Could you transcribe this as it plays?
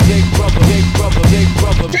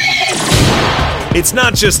It's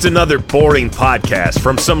not just another boring podcast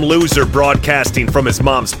from some loser broadcasting from his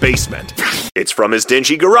mom's basement. It's from his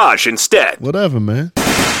dingy garage instead. Whatever, man.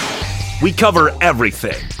 We cover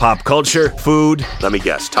everything. Pop culture, food, let me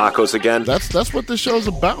guess, tacos again? That's what this show's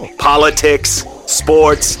about. Politics,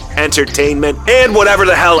 sports, entertainment, and whatever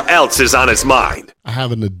the hell else is on his mind. I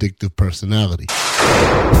have an addictive personality.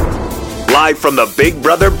 Live from the Big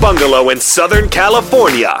Brother Bungalow in Southern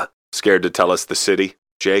California. Scared to tell us the city,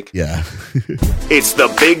 Jake? Yeah. It's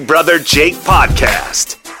the Big Brother Jake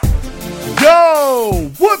Podcast.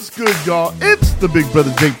 Yo, what's good, y'all? It's the Big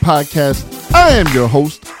Brother Jake Podcast. I am your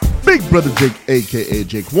host, Big Brother Jake, a.k.a.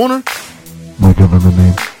 Jake Warner. My government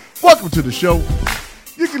name. Welcome to the show.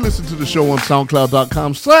 You can listen to the show on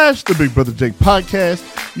SoundCloud.com/The Big Brother Jake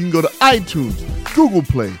Podcast. You can go to iTunes, Google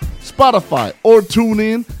Play, Spotify, or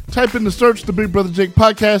TuneIn. Type in the search, The Big Brother Jake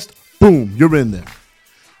Podcast. Boom, you're in there.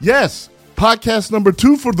 Yes, podcast number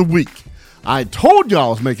 2 for the week. I told y'all I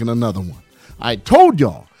was making another one. I told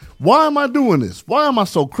y'all. Why am I doing this? Why am I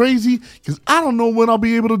so crazy? Because I don't know when I'll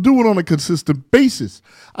be able to do it on a consistent basis.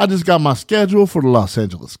 I just got my schedule for the Los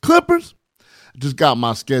Angeles Clippers. I just got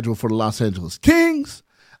my schedule for the Los Angeles Kings.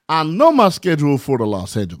 I know my schedule for the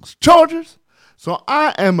Los Angeles Chargers. So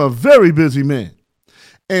I am a very busy man.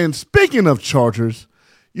 And speaking of Chargers,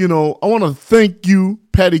 you know, I want to thank you,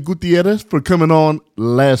 Patty Gutierrez, for coming on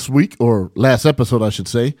last week, or last episode, I should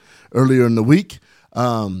say, earlier in the week.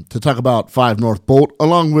 To talk about 5 North Bolt,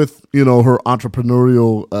 along with, you know, her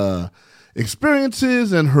entrepreneurial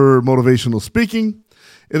experiences and her motivational speaking.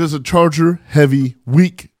 It is a Charger-heavy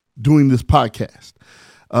week doing this podcast.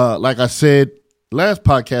 Like I said, last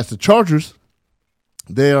podcast, the Chargers,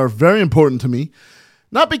 they are very important to me.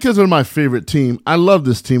 Not because they're my favorite team. I love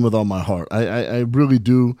this team with all my heart. I really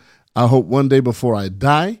do. I hope one day before I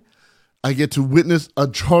die, I get to witness a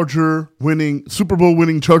Super Bowl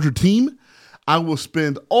winning Charger team. I will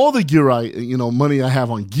spend all the gear money I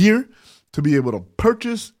have on gear to be able to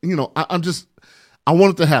purchase. You know, I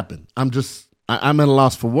want it to happen. I'm at a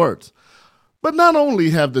loss for words. But not only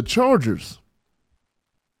have the Chargers,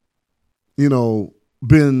 you know,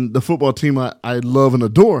 been the football team I love and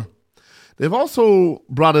adore, they've also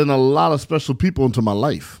brought in a lot of special people into my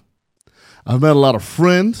life. I've met a lot of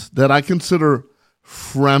friends that I consider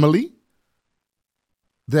family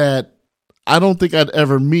that I don't think I'd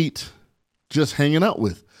ever meet just hanging out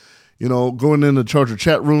with, you know, going into Charger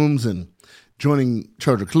chat rooms and joining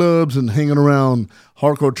Charger clubs and hanging around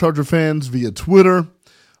hardcore Charger fans via Twitter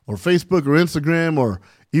or Facebook or Instagram or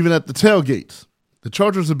even at the tailgates. The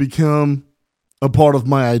Chargers have become a part of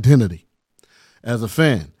my identity as a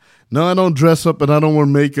fan. No, I don't dress up and I don't wear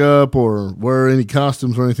makeup or wear any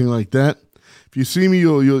costumes or anything like that. If you see me,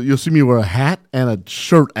 you'll see me wear a hat and a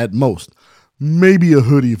shirt at most, maybe a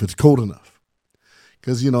hoodie if it's cold enough.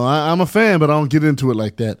 Because, you know, I'm a fan, but I don't get into it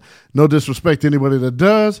like that. No disrespect to anybody that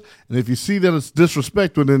does. And if you see that it's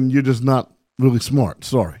disrespectful, then you're just not really smart.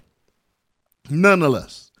 Sorry.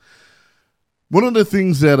 Nonetheless, one of the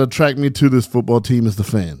things that attract me to this football team is the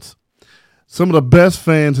fans. Some of the best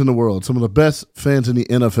fans in the world, some of the best fans in the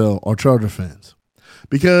NFL are Charger fans.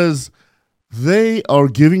 Because they are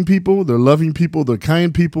giving people, they're loving people, they're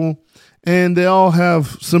kind people, and they all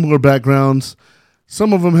have similar backgrounds.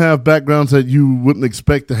 Some of them have backgrounds that you wouldn't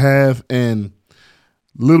expect to have. And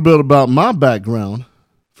a little bit about my background,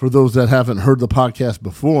 for those that haven't heard the podcast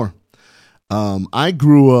before. I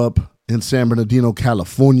grew up in San Bernardino,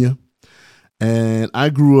 California. And I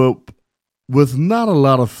grew up with not a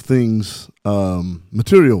lot of things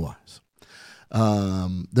material-wise.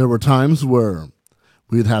 There were times where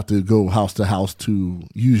we'd have to go house to house to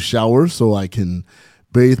use showers so I can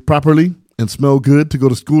bathe properly and smell good to go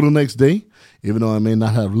to school the next day, even though I may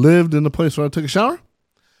not have lived in the place where I took a shower.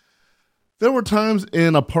 There were times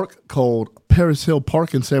in a park called Paris Hill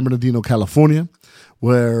Park in San Bernardino, California,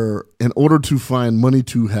 where in order to find money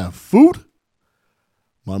to have food,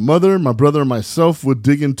 my mother, my brother, and myself would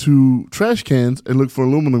dig into trash cans and look for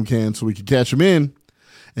aluminum cans so we could catch them in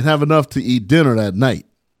and have enough to eat dinner that night,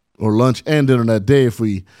 or lunch and dinner that day if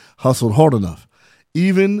we hustled hard enough.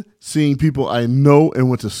 Even seeing people I know and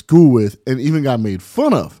went to school with and even got made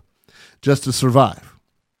fun of just to survive.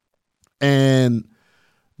 And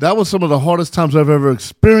that was some of the hardest times I've ever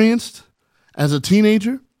experienced as a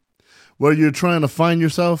teenager, where you're trying to find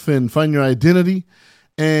yourself and find your identity.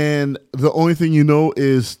 And the only thing you know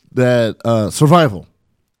is that survival.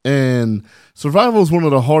 And survival is one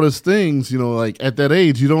of the hardest things, you know, like at that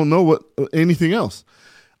age, you don't know anything else.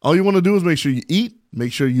 All you want to do is make sure you eat,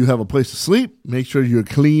 make sure you have a place to sleep, make sure you're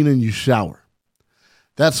clean and you shower.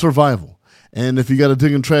 That's survival. And if you got to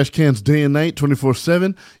dig in trash cans day and night,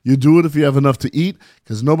 24/7, you do it if you have enough to eat,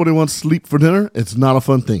 because nobody wants sleep for dinner. It's not a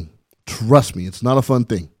fun thing. Trust me, it's not a fun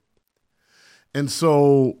thing. And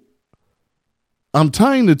so I'm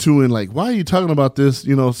tying the two in, like, why are you talking about this?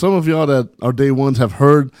 You know, some of y'all that are day ones have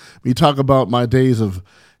heard me talk about my days of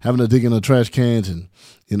having to dig in the trash cans and,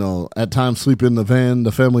 you know, at times sleep in the van,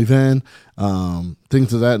 the family van,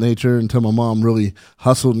 things of that nature, until my mom really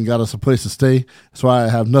hustled and got us a place to stay. That's why I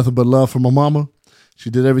have nothing but love for my mama. She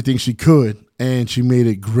did everything she could, and she made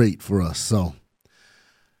it great for us. So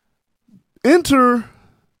enter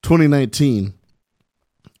 2019.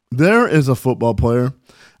 There is a football player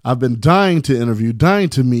I've been dying to interview, dying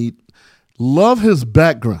to meet, love his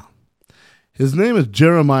background. His name is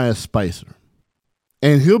Jerimiah Spicer,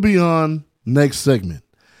 and he'll be on next segment.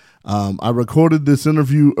 I recorded this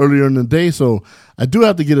interview earlier in the day, so I do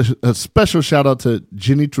have to get a special shout out to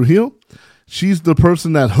Jenny Trujillo. She's the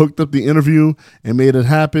person that hooked up the interview and made it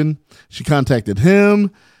happen. She contacted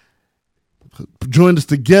him, joined us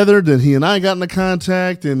together, then he and I got into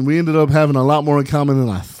contact, and we ended up having a lot more in common than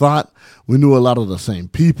I thought. We knew a lot of the same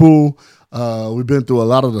people. We've been through a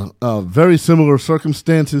lot of the very similar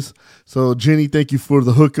circumstances. So, Jenny, thank you for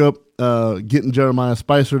the hookup, getting Jerimiah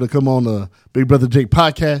Spicer to come on the Big Brother Jake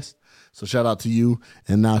podcast. So shout out to you.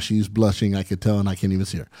 And now she's blushing. I could tell, and I can't even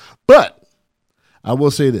see her. But I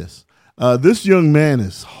will say this. This young man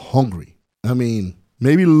is hungry. I mean,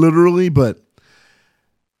 maybe literally, but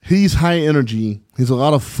he's high energy. He's a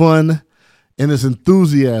lot of fun, and his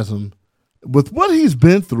enthusiasm with what he's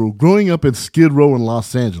been through growing up in Skid Row in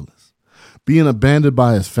Los Angeles, being abandoned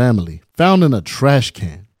by his family, found in a trash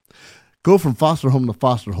can, go from foster home to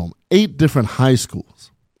foster home, 8 different high schools.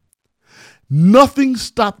 Nothing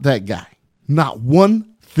stopped that guy. Not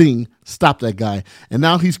one thing stopped that guy. And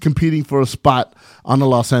now he's competing for a spot on the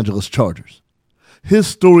Los Angeles Chargers. His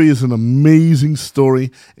story is an amazing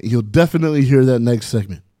story, and you'll definitely hear that next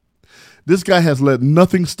segment. This guy has let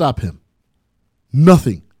nothing stop him.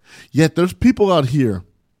 Nothing. Yet there's people out here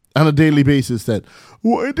on a daily basis that,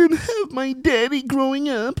 well, I didn't have my daddy growing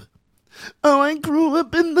up. Oh, I grew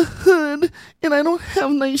up in the hood, and I don't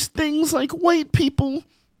have nice things like white people.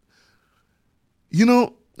 You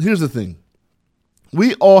know, here's the thing.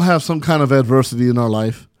 We all have some kind of adversity in our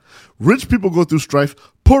life. Rich people go through strife.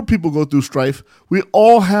 Poor people go through strife. We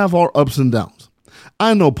all have our ups and downs.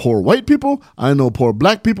 I know poor white people. I know poor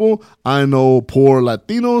black people. I know poor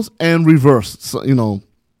Latinos, and reverse, so,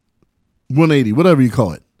 180, whatever you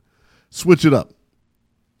call it. Switch it up.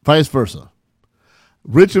 Vice versa.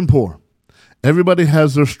 Rich and poor. Everybody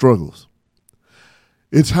has their struggles.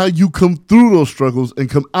 It's how you come through those struggles and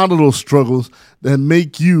come out of those struggles that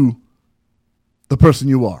make you the person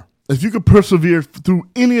you are. If you could persevere through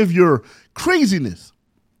any of your craziness,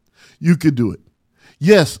 you could do it.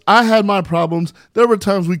 Yes, I had my problems. There were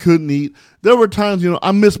times we couldn't eat. There were times,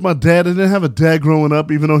 I missed my dad. I didn't have a dad growing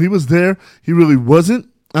up, even though he was there. He really wasn't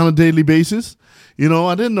on a daily basis.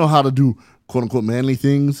 I didn't know how to do quote unquote manly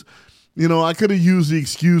things. I could have used the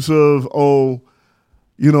excuse of,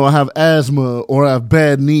 I have asthma, or I have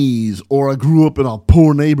bad knees, or I grew up in a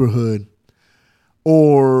poor neighborhood,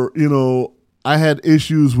 or, I had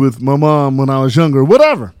issues with my mom when I was younger,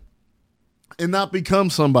 whatever, and not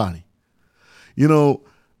become somebody.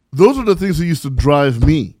 Those are the things that used to drive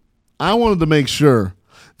me. I wanted to make sure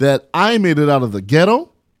that I made it out of the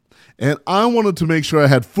ghetto, and I wanted to make sure I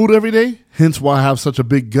had food every day, hence why I have such a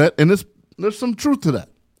big gut, and there's some truth to that.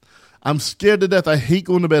 I'm scared to death. I hate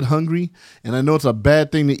going to bed hungry, and I know it's a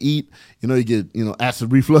bad thing to eat. You get,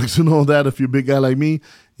 acid reflux and all that if you're a big guy like me,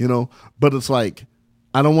 but it's like,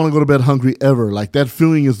 I don't want to go to bed hungry ever. Like, that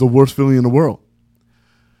feeling is the worst feeling in the world.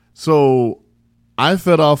 So I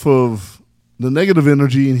fed off of the negative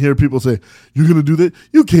energy and hear people say, you're going to do that?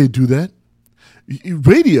 You can't do that.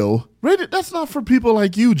 Radio, that's not for people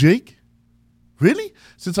like you, Jake. Really?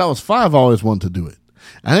 Since I was 5, I always wanted to do it.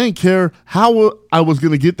 I didn't care how I was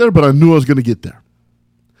going to get there, but I knew I was going to get there.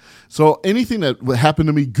 So anything that happened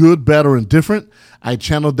to me, good, bad, or indifferent, I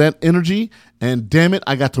channeled that energy, and damn it,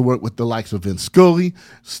 I got to work with the likes of Vince Scully,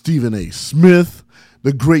 Stephen A. Smith,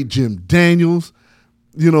 the great Jim Daniels,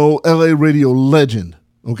 LA radio legend,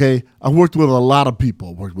 okay? I worked with a lot of people.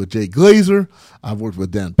 I worked with Jay Glazer. I've worked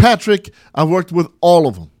with Dan Patrick. I've worked with all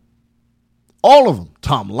of them. All of them.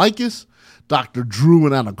 Tom Likas, Dr. Drew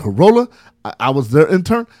and Anna Corolla. I was their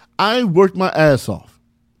intern. I worked my ass off.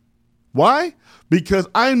 Why? Because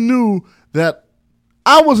I knew that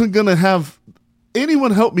I wasn't going to have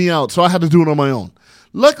anyone help me out, so I had to do it on my own.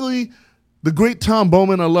 Luckily, the great Tom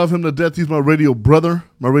Bowman, I love him to death. He's my radio brother,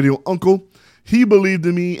 my radio uncle. He believed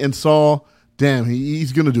in me and saw, damn,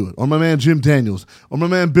 he's going to do it. Or my man Jim Daniels, or my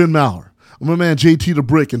man Ben Maller, with my man JT the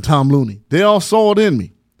Brick and Tom Looney. They all saw it in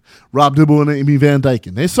me. Rob Dibble and Amy Van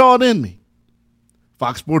Dyken. They saw it in me.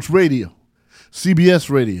 Fox Sports Radio, CBS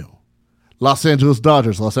Radio, Los Angeles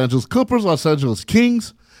Dodgers, Los Angeles Clippers, Los Angeles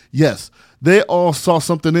Kings. Yes, they all saw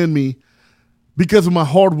something in me because of my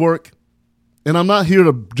hard work. And I'm not here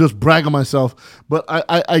to just brag on myself, but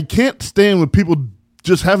I can't stand when people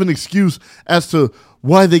just have an excuse as to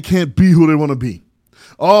why they can't be who they want to be.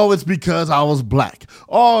 Oh, it's because I was black.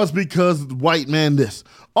 Oh, it's because white man this.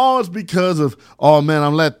 Oh, it's because of, oh, man,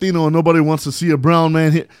 I'm Latino and nobody wants to see a brown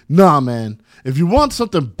man here. Nah, man. If you want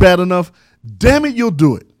something bad enough, damn it, you'll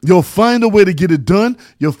do it. You'll find a way to get it done.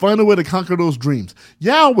 You'll find a way to conquer those dreams.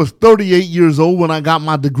 Yeah, I was 38 years old when I got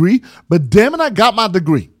my degree, but damn it, I got my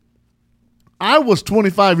degree. I was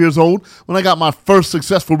 25 years old when I got my first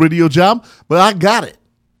successful radio job, but I got it.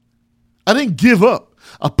 I didn't give up.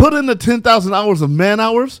 I put in the 10,000 hours of man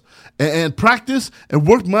hours and practice and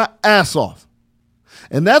worked my ass off.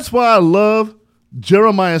 And that's why I love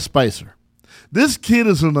Jerimiah Spicer. This kid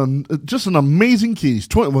is just an amazing kid. He's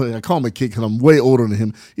 20. Well, I call him a kid because I'm way older than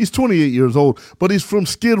him. He's 28 years old, but he's from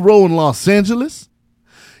Skid Row in Los Angeles.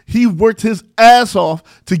 He worked his ass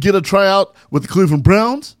off to get a tryout with the Cleveland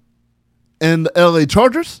Browns and the LA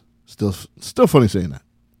Chargers. Still funny saying that.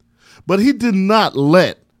 But he did not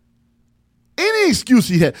let any excuse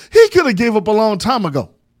he had. He could have gave up a long time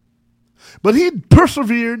ago. But he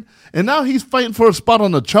persevered, and now he's fighting for a spot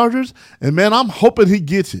on the Chargers, and, man, I'm hoping he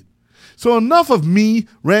gets it. So enough of me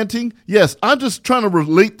ranting. Yes, I'm just trying to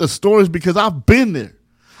relate the stories because I've been there.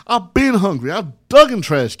 I've been hungry. I've dug in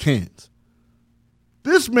trash cans.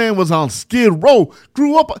 This man was on Skid Row,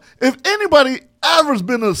 grew up. If anybody ever has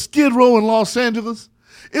been to Skid Row in Los Angeles,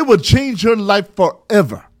 it would change your life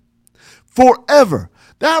forever. Forever.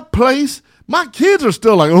 That place, my kids are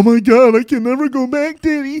still like, oh, my God, I can never go back,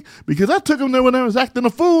 Daddy. Because I took them there when I was acting a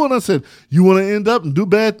fool, and I said, you want to end up and do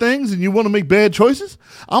bad things and you want to make bad choices?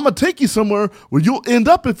 I'm going to take you somewhere where you'll end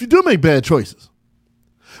up if you do make bad choices.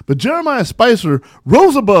 But Jerimiah Spicer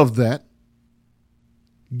rose above that,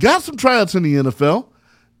 got some tryouts in the NFL,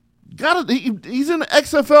 he's in the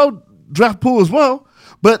XFL draft pool as well.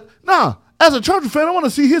 But, as a Charger fan, I want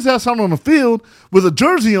to see his ass out on the field with a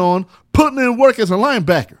jersey on, putting in work as a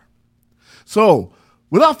linebacker. So,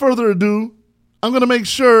 without further ado, I'm going to make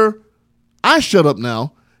sure I shut up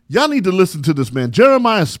now. Y'all need to listen to this man,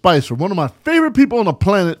 Jerimiah Spicer, one of my favorite people on the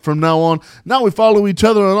planet from now on. Now we follow each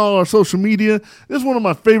other on all our social media. This is one of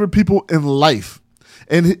my favorite people in life.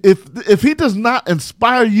 And if he does not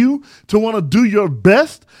inspire you to want to do your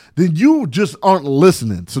best, then you just aren't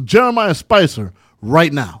listening. So Jerimiah Spicer,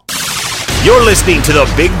 right now. You're listening to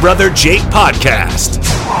the Big Brother Jake podcast.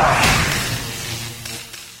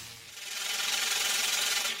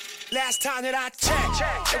 Last time that I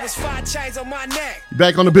checked, it was 5 chains on my neck.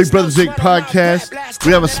 Back on the Big Brother Jake podcast,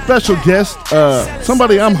 we have a special guest,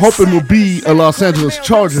 somebody I'm hoping will be a Los Angeles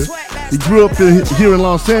Charger. He grew up here in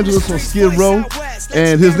Los Angeles on Skid Row,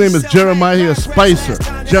 and his name is Jerimiah Spicer.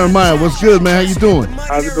 Jerimiah, what's good, man? How you doing?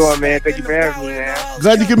 How's it going, man? Thank you for having me, man.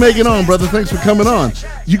 Glad you can make it on, brother. Thanks for coming on.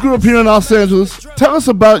 You grew up here in Los Angeles. Tell us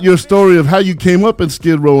about your story of how you came up in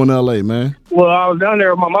Skid Row in L.A., man. Well, I was down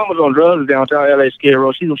there. My mom was on drugs downtown L.A. Skid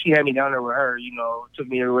Row. She had me down there with her, took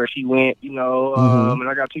me everywhere she went, and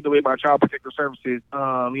I got taken away by Child Protective Services,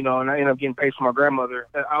 and I ended up getting paid for my grandmother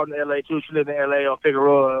out in L.A. too. She lived in L.A. on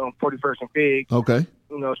Figueroa on 41st and Fig. Okay.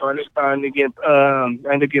 So I ended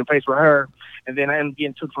up getting paid for her, and then I ended up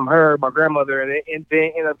getting took from her, my grandmother, and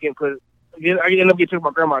then ended up getting took from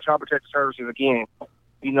my grandma Child Protective Services again,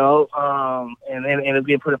 and then ended up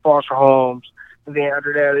getting put in foster homes. And then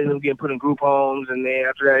after that, it ended up getting put in group homes. And then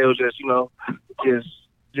after that, it was just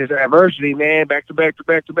adversity, man, back to back.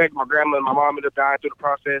 My grandma and my mom ended up dying through the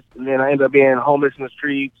process. And then I ended up being homeless in the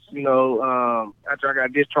streets, after I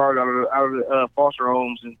got discharged out of the foster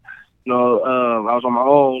homes. And, I was on my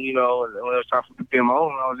own, and when it was time for me to be on my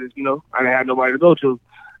own, I was just, I didn't have nobody to go to.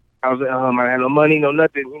 I had no money, no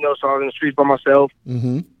nothing, so I was in the streets by myself.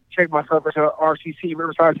 Mm-hmm. Checked myself into RCC,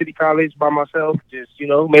 Riverside City College, by myself. Just,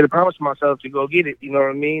 made a promise to myself to go get it. You know what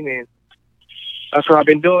I mean? And that's what I've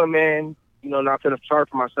been doing, man. Not feeling sorry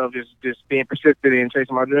for myself, just being persistent and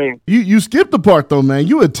chasing my dream. You skipped the part, though, man.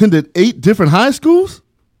 You attended 8 different high schools?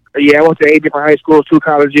 Yeah, I went to 8 different high schools, 2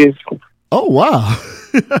 colleges. Oh, wow.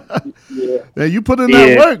 Yeah. Now, you put in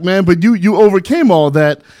that work, man, but you overcame all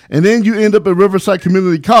that, and then you end up at Riverside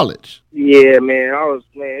Community College. Yeah, man.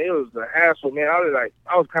 It was a hassle, man. I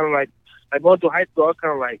was kind of like going through high school, I was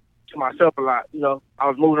kind of like to myself a lot, I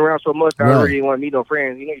was moving around so much that I really didn't want to meet no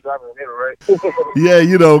friends. You're driving in the middle, right? Yeah,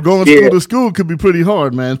 going school to school could be pretty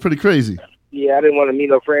hard, man. It's pretty crazy. Yeah, I didn't want to meet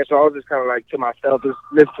no friends, so I was just kind of like to myself, just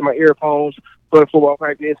listen to my earphones, go to football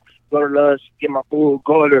practice, go to lunch, get my food,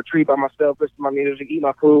 go to a tree by myself, listen to my music, eat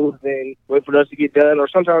my food, then wait for us to get done. Or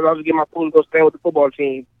sometimes I'll just get my food and go stand with the football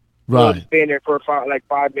team. Right. Stand there for 5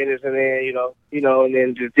 minutes, and then and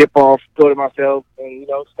then just dip off, go to myself, and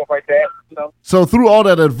stuff like that. So through all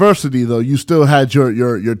that adversity, though, you still had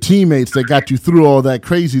your teammates that got you through all that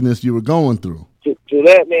craziness you were going through. To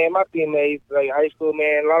that, man, my teammates, like high school,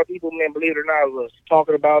 man, a lot of people, man, believe it or not, was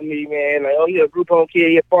talking about me, man. Like, oh, he's a group home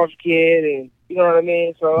kid, he's a foster kid, and you know what I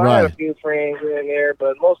mean? So I had a few friends here and there,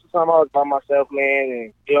 but most of the time I was by myself,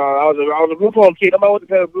 man. And I was a group home kid. Nobody wanted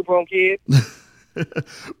to be a group home kid.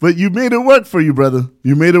 But you made it work for you, brother.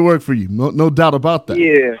 You made it work for you. No doubt about that.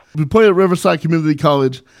 Yeah. You played at Riverside Community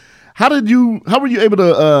College. How were you able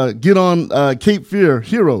to get on Cape Fear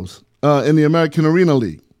Heroes in the American Arena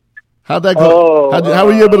League? How'd that go? How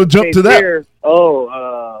were you able to jump Cape to that? Fear,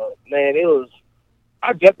 man,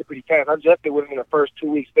 I jumped it pretty fast. I jumped it within the first 2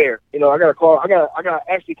 weeks there. I got a call. I got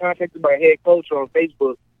actually contacted by a head coach on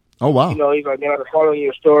Facebook. Oh, wow. He's like, man, I've been following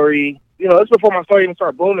your story. It's before my story even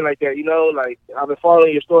started booming like that. Like I've been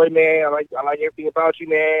following your story, man. I like everything about you,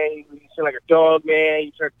 man. You seem like a dog,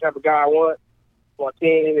 man. You're the type of guy I want on my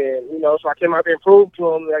team, and so I came out there and proved to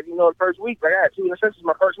him that the first week, like I had 2 interceptions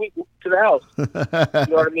my first week to the house. You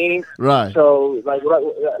know what I mean? Right. So like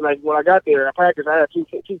when I got there, I practiced. I had two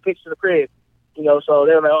picks to the crib. So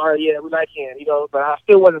they were like, all right, yeah, we like him. But I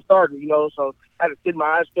still wasn't starting. So I had to sit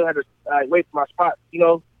I still had to wait for my spot.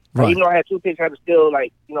 Right. Even though I had 2 picks, I had to still,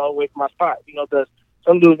 wait for my spot, because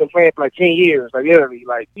some dudes been playing for 10 years, literally.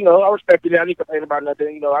 I respected it. I didn't complain about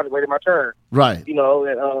nothing. I just waited my turn. Right.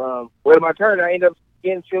 And waited my turn. I ended up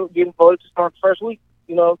getting voted to start the first week.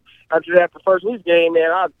 After that, the first week's game,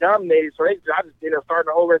 man, I dominated. So I just ended up starting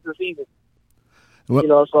the whole rest of the season. What?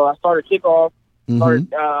 So I started kickoff, started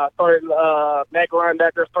back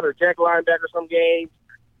linebacker, started jack linebacker some games,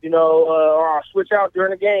 or I'll switch out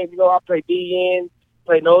during the game. I'll play D end,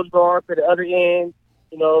 play nose guard, play the other end,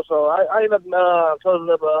 so I ended up totaling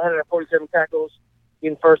up 147 tackles,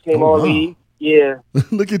 getting first team all league. Yeah.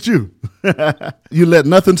 Look at you. You let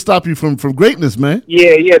nothing stop you from greatness, man.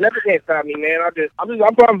 Yeah, nothing can stop me, man.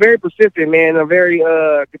 I'm very persistent, man. I'm very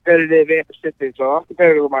competitive and persistent, so I'm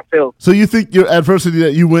competitive with myself. So you think your adversity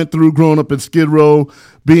that you went through growing up in Skid Row,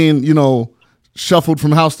 being, shuffled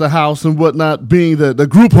from house to house and whatnot, being the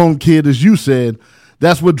group home kid, as you said,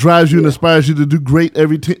 that's what drives you and inspires you to do great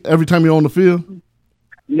every time you're on the field?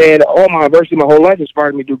 Man, all my adversity, my whole life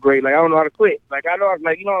inspired me to do great. I don't know how to quit. I know,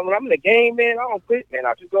 when I'm in the game, man, I don't quit, man.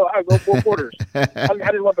 I go 4 quarters. I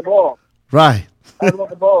just want the ball. Right. I just want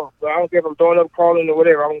the ball. So I don't care if I'm throwing up, crawling, or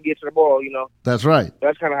whatever. I want to get to the ball, That's right.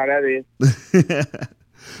 That's kind of how that is.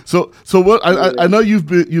 So what? I know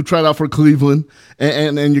you've tried out for Cleveland,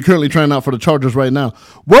 and you're currently trying out for the Chargers right now.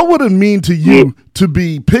 What would it mean to you to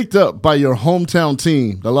be picked up by your hometown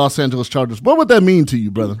team, the Los Angeles Chargers? What would that mean to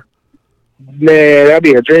you, brother? Man, that'd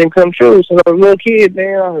be a dream come true. Since I was a little kid,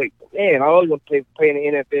 man, I was like, man, I always want to play in the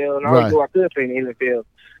NFL, and I always knew I could play in the NFL.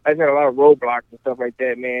 I just had a lot of roadblocks and stuff like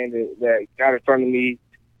that, man, that got in front of me.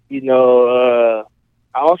 I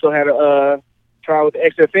also had a try with the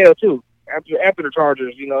XFL too. After the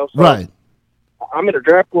Chargers, so right. I'm in the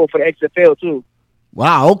draft pool for the XFL too.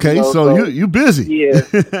 Wow. Okay. So you busy. Yeah.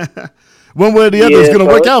 One way or the other is going to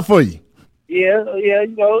work out for you. Yeah.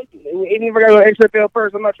 Even if I got to go to XFL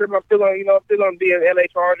first, I'm not sure if I'm still going to be an LA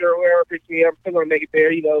Charger or wherever picks me up. I'm still going to make it there,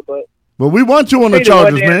 but. Well, we want you on the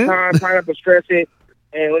Chargers, man. Try not to stress it,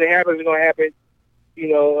 and when it happens, it's going to happen.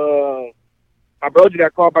 My brother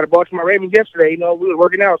got called by the Baltimore Ravens yesterday. We were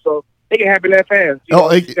working out, so. It can happen that fast.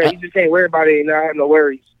 You just can't worry about it and not have no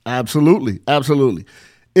worries. Absolutely.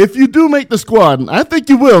 If you do make the squad, and I think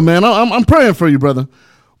you will, man. I'm praying for you, brother.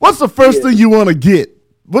 What's the first thing you want to get?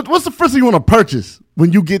 What's the first thing you want to purchase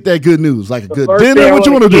when you get that good news? Like a good dinner? What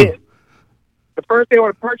you want to do? The first thing I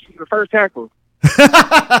want to purchase is the first tackle.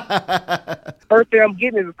 First thing I'm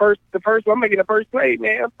getting is the first. I'm making the first play,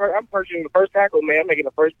 man. I'm purchasing the first tackle, man. I'm making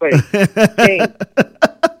the first play.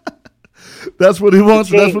 That's what he wants,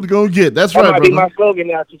 and that's what he's going to get. That's right, brother. That might be my slogan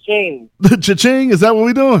now, cha-ching. Cha-ching? Is that what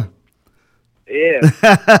we're doing? Yeah.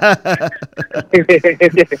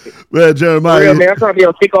 Well, Jerimiah. Real, man, I'm trying to be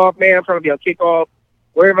on kickoff,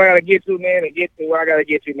 Wherever I got to get to, man, and get to where I got to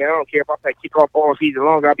get to, man. I don't care if I play kickoff all season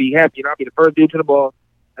long. I'll be happy, and I'll be the first dude to the ball,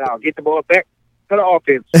 and I'll get the ball back to the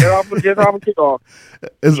offense. Just off of kickoff.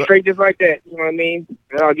 Straight just like that. You know what I mean?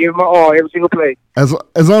 And I'll give them my all every single play. As long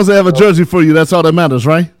as they have a jersey for you, that's all that matters,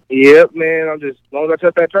 right? Yep, man. As long as I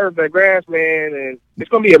touch that turf, that grass, man, and it's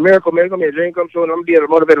gonna be a miracle, man. It's gonna be a dream come true, and I'm gonna be able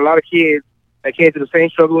to motivate a lot of kids that came through the same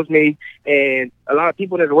struggle as me, and a lot of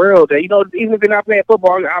people in the world that, even if they're not playing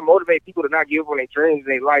football, I motivate people to not give up on their dreams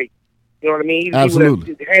and their life. You know what I mean? Even Absolutely.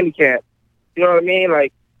 people that's handicapped. You know what I mean?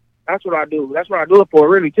 Like, that's what I do. That's what I do it for,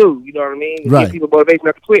 really, too. You know what I mean? Right. Give people motivation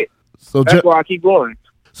not to quit. So That's why I keep going.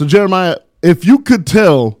 So, Jerimiah, if you could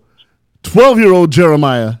tell 12-year-old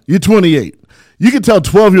Jerimiah, you're 28, you could tell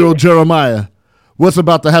 12-year-old Jerimiah what's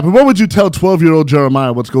about to happen. What would you tell 12-year-old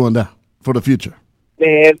Jerimiah what's going down for the future?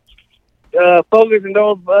 Man, focus and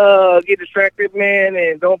don't get distracted, man,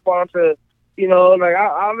 and don't fall into, like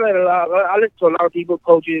I read a lot. I listen to a lot of people,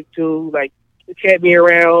 coaches too, like kept me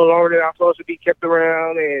around longer than I'm supposed to be kept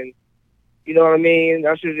around, and you know what I mean.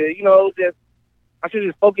 I should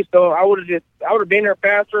just focused on. I would have been there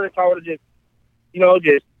faster if I would have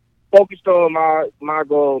just focused on my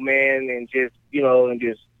goal, man, and just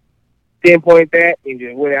pinpoint that and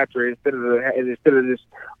just went after it instead of just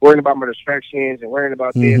worrying about my distractions and worrying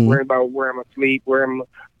about this, worrying about where I'm gonna sleep, where I'm,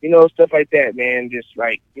 stuff like that, man. Just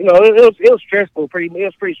like, it was stressful. It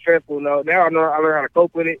was pretty stressful. Now I learned how to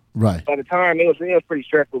cope with it. Right. By the time it was pretty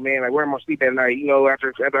stressful, man. Like, where am I sleep at night?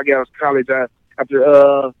 After I get out of college,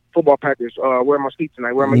 after football practice, where am I sleep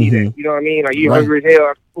tonight? Where am I eat at? You know what I mean? Like, you're hungry as hell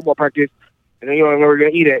after football practice, and then you don't know where you're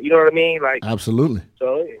gonna eat at. You know what I mean? Like, absolutely.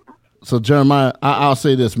 So Jerimiah, I'll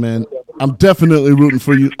say this, man. I'm definitely rooting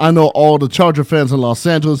for you. I know all the Charger fans in Los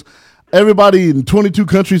Angeles, everybody in 22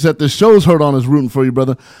 countries that this show's heard on is rooting for you,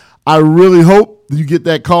 brother. I really hope you get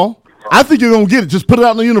that call. I think you're going to get it. Just put it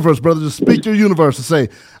out in the universe, brother. Just speak to your universe and say,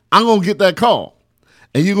 I'm going to get that call.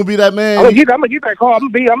 And you're going to be that man. I'm gonna get that call.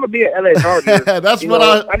 I'm gonna be at LA Chargers. That's what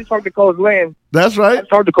I just talked to Coach Lynn. That's right. I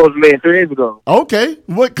talked to Coach Lynn 3 days ago. Okay.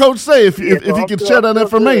 What Coach say if he can share that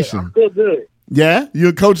information? I'm still good. Yeah? You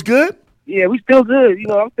and Coach good? Yeah, we still good.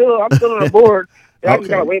 I'm still on the board. I just Okay.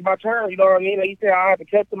 gotta wait my turn. You know what I mean? Like you said, I have to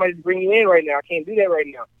catch somebody to bring you in right now. I can't do that right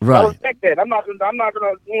now. Right. I respect that. I'm not gonna.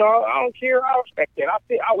 I don't care. I respect that.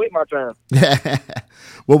 I'll wait my turn.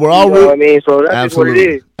 Well, we're all You know what I mean? So that's just what it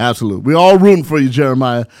is. Absolutely. We're all rooting for you,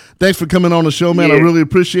 Jerimiah. Thanks for coming on the show, man. Yeah. I really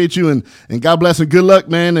appreciate you, and God bless and good luck,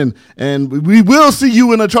 man. And we will see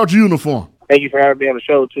you in a Charger uniform. Thank you for having me on the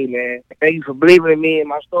show too, man. Thank you for believing in me and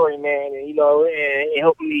my story, man, and and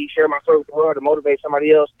helping me share my story with the world to motivate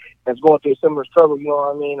somebody else that's going through a similar struggle. You know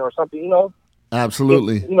what I mean, or something.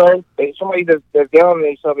 Absolutely. Somebody that's down on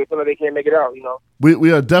themselves, they feel like they can't make it out.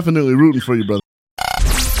 We are definitely rooting for you, brother.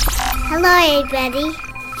 Hello, everybody.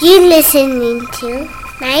 You listening to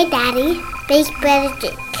my daddy, Big Brother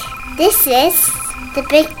Jake. This is the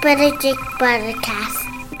Big Brother Jake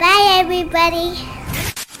podcast. Bye, everybody.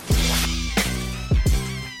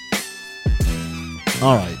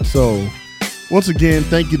 All right. So, once again,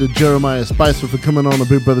 thank you to Jerimiah Spicer for coming on the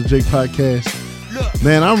Big Brother Jake podcast.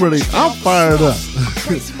 Man, I'm fired up.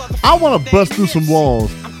 I want to bust through some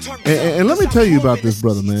walls. And let me tell you about this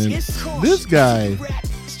brother, man. This guy,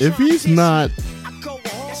 if he's not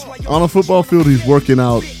on a football field, he's working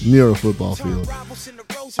out near a football field.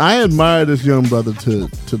 I admire this young brother to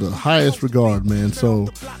the highest regard, man. So,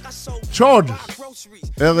 Chargers,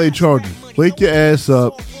 LA Chargers, wake your ass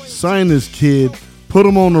up, sign this kid, put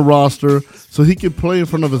him on the roster so he can play in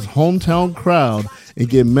front of his hometown crowd and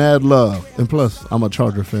get mad love. And plus, I'm a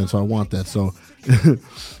Charger fan, so I want that. So,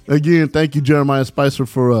 again, thank you, Jerimiah Spicer,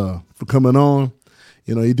 for coming on.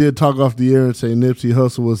 He did talk off the air and say Nipsey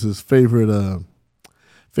Hussle was his favorite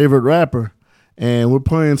rapper. And we're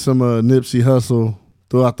playing some Nipsey Hussle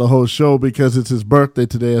throughout the whole show because it's his birthday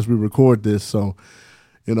today as we record this. So,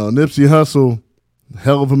 Nipsey Hussle,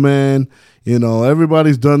 hell of a man.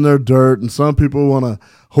 Everybody's done their dirt, and some people want to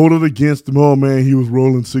hold it against him. Oh, man, he was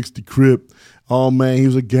rolling 60 Crip. Oh, man, he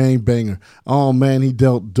was a gangbanger. Oh, man, he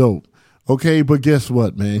dealt dope. Okay, but guess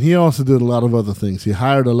what, man? He also did a lot of other things. He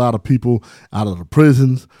hired a lot of people out of the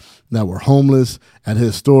prisons that were homeless at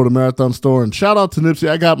his store, the Marathon Store. And shout out to Nipsey.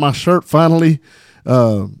 I got my shirt finally.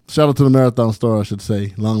 Shout out to the Marathon Store, I should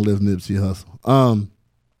say. Long live Nipsey Hussle.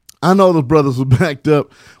 I know the brothers were backed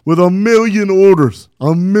up with 1 million orders.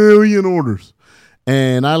 1 million orders.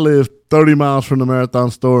 And I lived 30 miles from the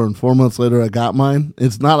Marathon Store, and 4 months later I got mine.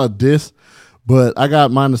 It's not a diss, but I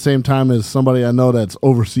got mine the same time as somebody I know that's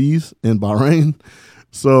overseas in Bahrain.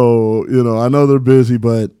 So, I know they're busy,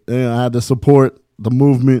 but I had to support the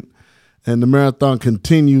movement, and the marathon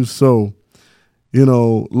continues. So,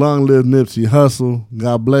 long live Nipsey Hussle.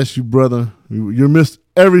 God bless you, brother. You're missed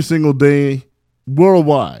every single day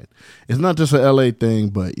worldwide. It's not just a LA thing,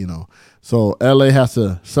 but, so LA has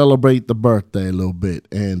to celebrate the birthday a little bit,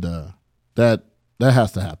 and that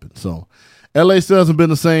has to happen. So LA still hasn't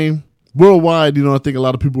been the same. Worldwide, I think a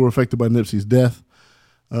lot of people were affected by Nipsey's death.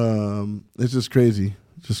 It's just crazy.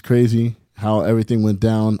 Just crazy how everything went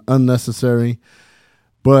down, unnecessary.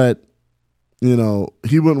 But, you know,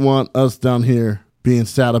 he wouldn't want us down here being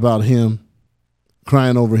sad about him,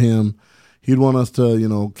 crying over him. He'd want us to, you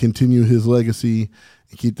know, continue his legacy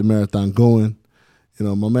and keep the marathon going. You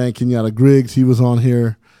know, my man Kenyatta Griggs, he was on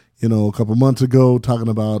here, you know, a couple months ago talking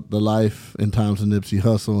about the life and times of Nipsey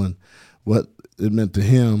Hussle and what it meant to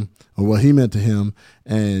him or what he meant to him.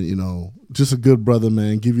 And, you know, just a good brother,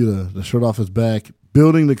 man. Give you the shirt off his back,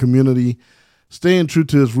 building the community, staying true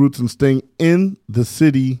to his roots and staying in the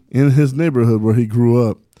city, in his neighborhood where he grew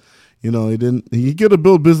up. You know, he could have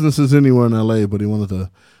built businesses anywhere in LA, but he wanted to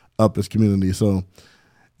up his community. So,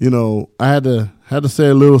 you know, I had to say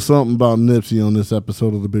a little something about Nipsey on this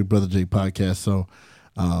episode of the Big Brother Jake podcast. So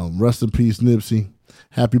rest in peace, Nipsey.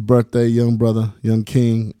 Happy birthday, young brother, young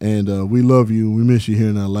king. And we love you. We miss you here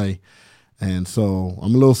in LA. And so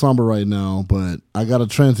I'm a little somber right now, but I got to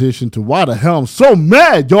transition to why the hell I'm so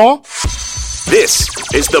mad, y'all. This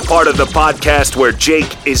is the part of the podcast where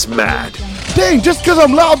Jake is mad. Dang, just because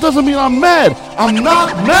I'm loud doesn't mean I'm mad. I'm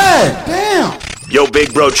not mad. Damn. Yo,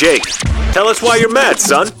 big bro Jake, tell us why you're mad,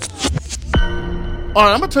 son. All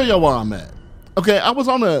right, I'm going to tell y'all why I'm mad. Okay, I was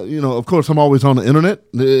on of course, I'm always on the internet.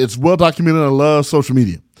 It's well documented. I love social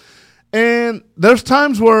media. And there's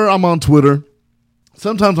times where I'm on Twitter,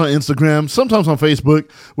 sometimes on Instagram, sometimes on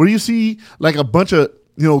Facebook, where you see like a bunch of,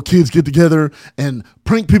 you know, kids get together and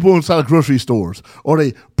prank people inside of grocery stores, or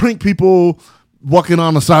they prank people walking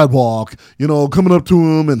on the sidewalk, you know, coming up to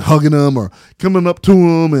them and hugging them, or coming up to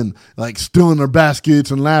them and like stealing their baskets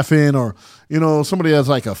and laughing, or, you know, somebody has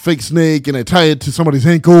like a fake snake and they tie it to somebody's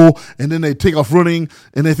ankle and then they take off running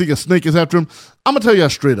and they think a snake is after them. I'm going to tell you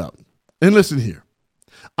straight up. And listen here.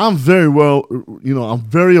 I'm very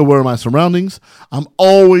aware of my surroundings. I'm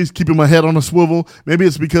always keeping my head on a swivel. Maybe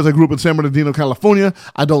it's because I grew up in San Bernardino, California.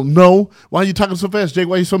 I don't know. Why are you talking so fast, Jake?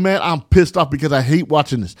 Why are you so mad? I'm pissed off because I hate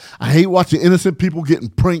watching this. I hate watching innocent people getting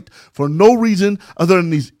pranked for no reason other than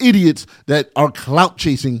these idiots that are clout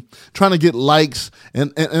chasing, trying to get likes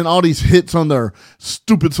and all these hits on their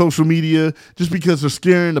stupid social media just because they're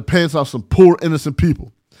scaring the pants off some poor innocent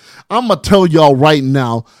people. I'm going to tell y'all right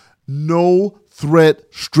now, no threat,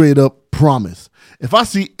 straight up promise. If I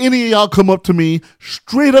see any of y'all come up to me,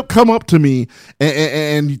 straight up come up to me,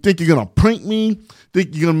 and you think you're going to prank me,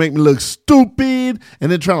 think you're going to make me look stupid,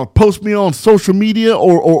 and then trying to post me on social media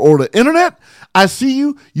or the internet, I see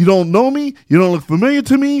you, you don't know me, you don't look familiar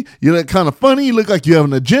to me, you look kind of funny, you look like you have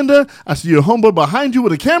an agenda, I see your homeboy behind you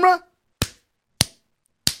with a camera,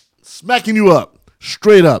 smacking you up,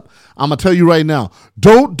 straight up. I'm going to tell you right now,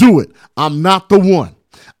 don't do it. I'm not the one.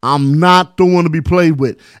 I'm not the one to be played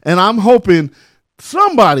with. And I'm hoping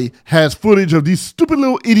somebody has footage of these stupid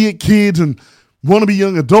little idiot kids and wannabe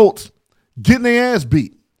young adults getting their ass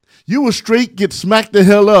beat. You will straight get smacked the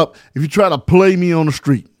hell up if you try to play me on the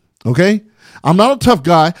street, okay? I'm not a tough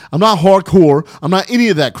guy. I'm not hardcore. I'm not any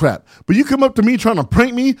of that crap. But you come up to me trying to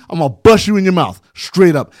prank me, I'm going to bust you in your mouth,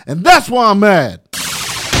 straight up. And that's why I'm mad.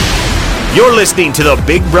 You're listening to the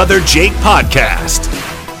Big Brother Jake podcast.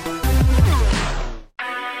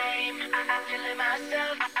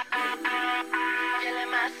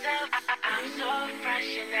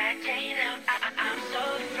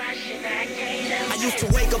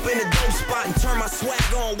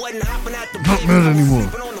 Not mad anymore.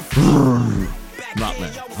 Not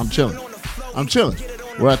mad. I'm chilling.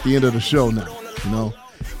 We're at the end of the show now, you know.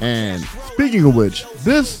 And speaking of which,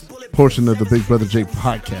 this portion of the Big Brother Jake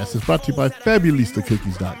podcast is brought to you by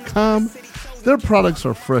FabulistCookies.com. Their products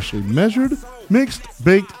are freshly measured, mixed,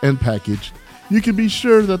 baked, and packaged. You can be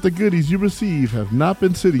sure that the goodies you receive have not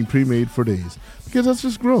been sitting pre-made for days, because that's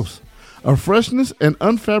just gross. A freshness and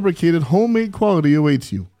unfabricated homemade quality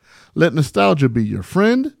awaits you. Let nostalgia be your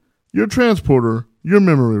friend, your transporter, your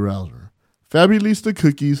memory rouser.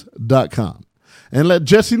 FabulistCookies.com. And let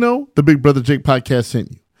Jesse know the Big Brother Jake podcast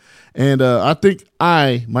sent you. And I think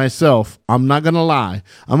I'm not going to lie,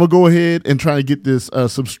 I'm going to go ahead and try to get this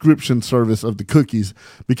subscription service of the cookies,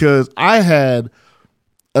 because I had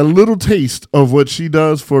a little taste of what she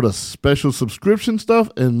does for the special subscription stuff,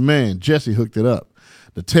 and man, Jesse hooked it up.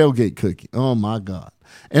 The tailgate cookie. Oh, my God.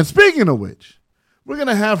 And speaking of which, we're going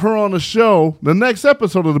to have her on the show, the next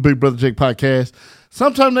episode of the Big Brother Jake podcast.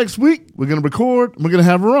 Sometime next week, we're going to record, and we're going to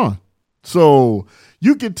have her on. So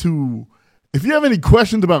you get to, if you have any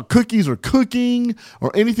questions about cookies or cooking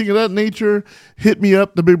or anything of that nature, hit me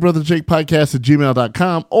up, the Big Brother Jake podcast at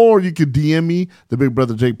gmail.com, or you could DM me, the Big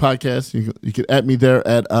Brother Jake podcast. You could add me there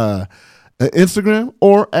at Instagram,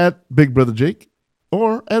 or at Big Brother Jake,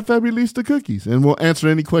 or at Fabulista Cookies, and we'll answer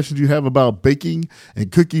any questions you have about baking and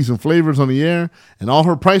cookies and flavors on the air and all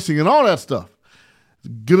her pricing and all that stuff.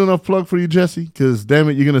 Good enough plug for you, Jesse? Because, damn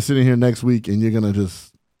it, you're going to sit in here next week and you're going to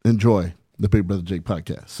just enjoy the Big Brother Jake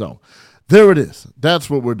podcast. So there it is. That's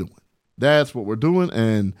what we're doing.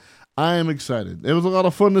 And I am excited. It was a lot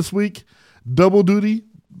of fun this week. Double duty.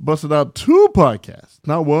 Busted out 2 podcasts.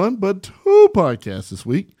 Not 1, but 2 podcasts this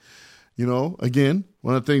week. Again,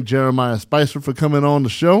 want to thank Jerimiah Spicer for coming on the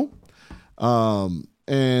show. And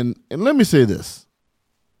let me say this.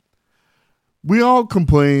 We all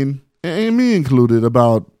complain, and me included,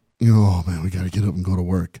 about, oh, man, we got to get up and go to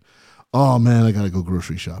work. Oh, man, I got to go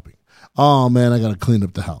grocery shopping. Oh, man, I got to clean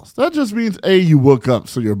up the house. That just means, A, you woke up,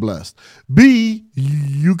 so you're blessed. B,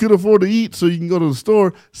 you could afford to eat, so you can go to the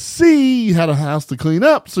store. C, you had a house to clean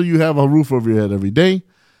up, so you have a roof over your head every day.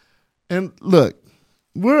 And look,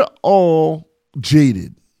 we're all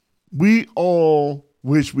jaded. We all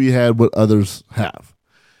wish we had what others have.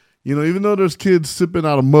 Even though there's kids sipping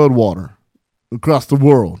out of mud water across the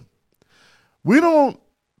world, we don't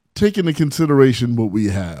take into consideration what we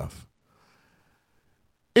have.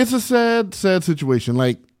 It's a sad, sad situation.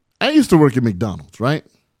 Like, I used to work at McDonald's, right?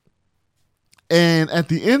 And at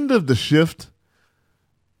the end of the shift,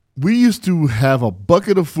 we used to have a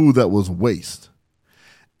bucket of food that was waste.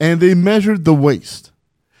 And they measured the waste.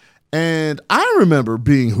 And I remember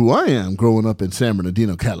being who I am growing up in San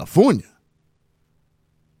Bernardino, California.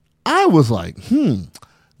 I was like,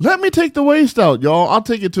 let me take the waste out, y'all. I'll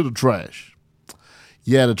take it to the trash.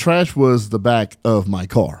 Yeah, the trash was the back of my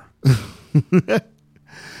car.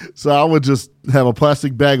 So I would just have a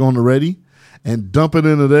plastic bag on the ready and dump it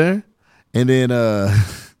into there. And then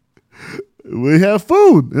we have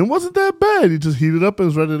food. It wasn't that bad. You just heat it up and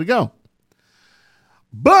it's ready to go.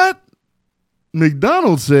 But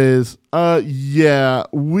McDonald's says, yeah,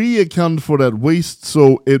 we accounted for that waste,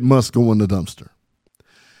 so it must go in the dumpster.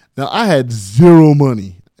 Now, I had zero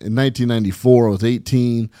money. In 1994, I was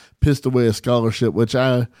 18, pissed away a scholarship, which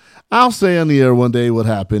I'll say on the air one day what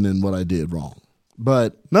happened and what I did wrong.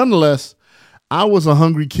 But nonetheless, I was a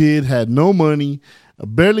hungry kid, had no money,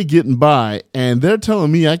 barely getting by, and they're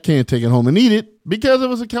telling me I can't take it home and eat it because it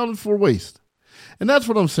was accounted for waste. And that's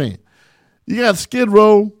what I'm saying. You got Skid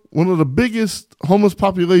Row, one of the biggest homeless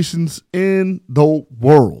populations in the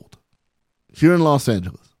world, here in Los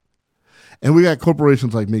Angeles. And we got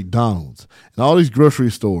corporations like McDonald's and all these grocery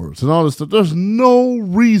stores and all this stuff. There's no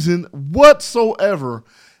reason whatsoever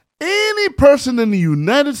any person in the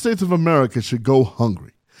United States of America should go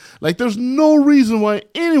hungry. Like, there's no reason why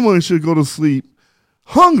anyone should go to sleep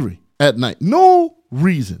hungry at night. No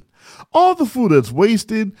reason. All the food that's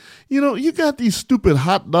wasted, you got these stupid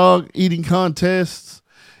hot dog eating contests.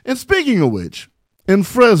 And speaking of which, in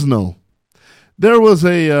Fresno, there was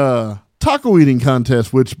a taco eating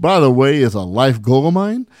contest, which, by the way, is a life goal of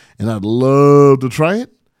mine, and I'd love to try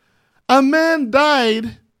it. A man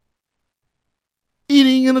died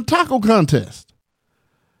eating in a taco contest.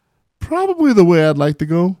 Probably the way I'd like to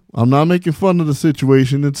go. I'm not making fun of the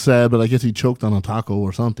situation. It's sad, but I guess he choked on a taco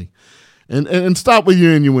or something. And stop with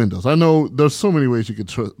your innuendos. I know there's so many ways you could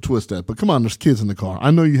twist that, but come on, there's kids in the car. I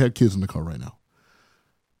know you have kids in the car right now.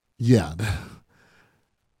 Yeah.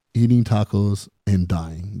 Eating tacos and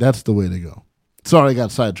dying. That's the way to go. Sorry, I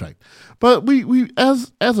got sidetracked. But we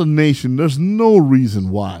as a nation, there's no reason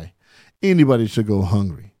why anybody should go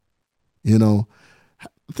hungry.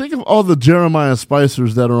 Think of all the Jerimiah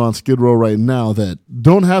Spicers that are on Skid Row right now that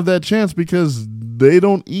don't have that chance because they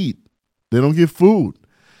don't eat. They don't get food.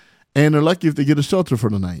 And they're lucky if they get a shelter for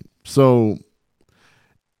the night. So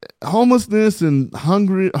homelessness and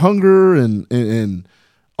hunger and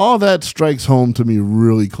all that strikes home to me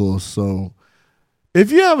really close. So if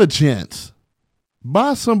you have a chance,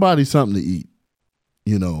 buy somebody something to eat.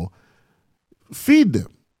 Feed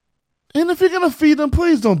them. And if you're going to feed them,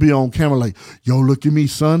 please don't be on camera like, yo, look at me,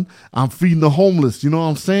 son. I'm feeding the homeless. You know what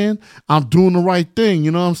I'm saying? I'm doing the right thing.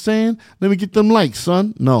 You know what I'm saying? Let me get them likes,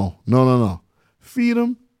 son. No. Feed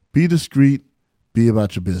them. Be discreet. Be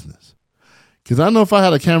about your business. Because I know if I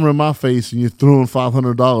had a camera in my face and you're throwing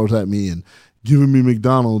 $500 at me and giving me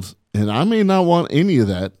McDonald's, and I may not want any of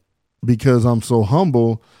that because I'm so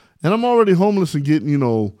humble and I'm already homeless and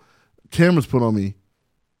getting, cameras put on me.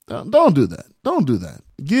 Don't do that. Don't do that.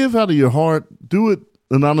 Give out of your heart. Do it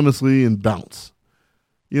anonymously and bounce.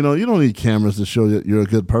 You don't need cameras to show that you're a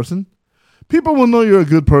good person. People will know you're a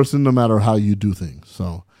good person no matter how you do things.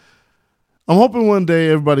 So I'm hoping one day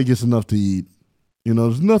everybody gets enough to eat.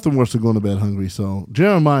 There's nothing worse than going to bed hungry. So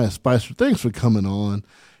Jerimiah Spicer, thanks for coming on.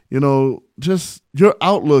 Just your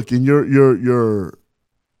outlook and your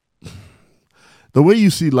the way you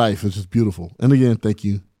see life is just beautiful. And again, thank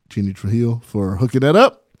you, Jeannie Trujillo, for hooking that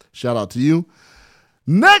up. Shout out to you.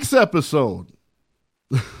 Next episode,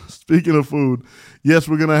 Speaking of food, yes,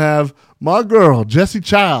 we're going to have my girl, Jessie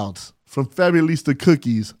Childs from Fabulista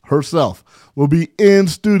Cookies herself, will be in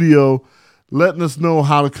studio letting us know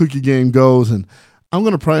how the cookie game goes. And I'm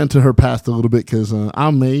going to pry into her past a little bit because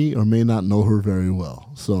I may or may not know her very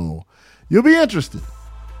well. So you'll be interested.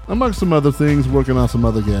 Among some other things, working on some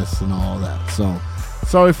other guests and all that. So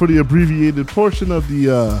sorry for the abbreviated portion of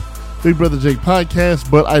the Big Brother Jake podcast,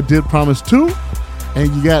 but I did promise 2,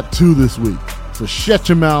 and you got 2 this week. So shut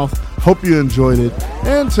your mouth. Hope you enjoyed it.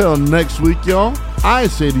 Until next week, y'all, I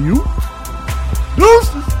say to you,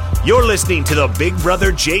 deuces. You're listening to the Big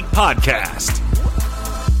Brother Jake podcast.